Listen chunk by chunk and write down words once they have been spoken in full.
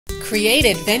Create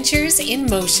adventures in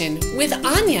motion with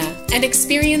Anya and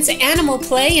experience animal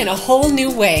play in a whole new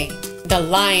way. The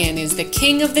lion is the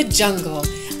king of the jungle.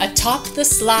 Atop the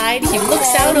slide, he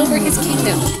looks out over his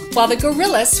kingdom, while the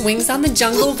gorilla swings on the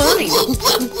jungle vine.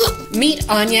 Meet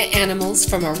Anya animals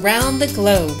from around the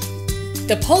globe.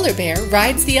 The polar bear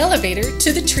rides the elevator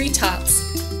to the treetops.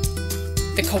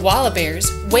 The koala bears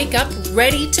wake up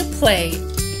ready to play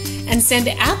and send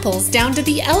apples down to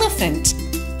the elephant.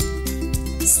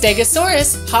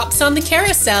 Stegosaurus hops on the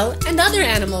carousel and other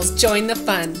animals join the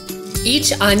fun.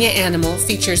 Each Anya animal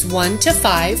features 1 to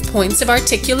 5 points of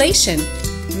articulation: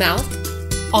 mouth,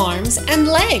 arms and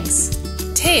legs,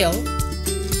 tail,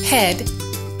 head,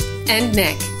 and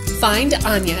neck. Find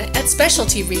Anya at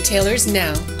specialty retailers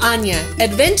now. Anya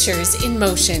Adventures in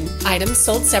Motion. Items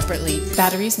sold separately.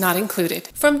 Batteries not included.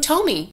 From TOMY.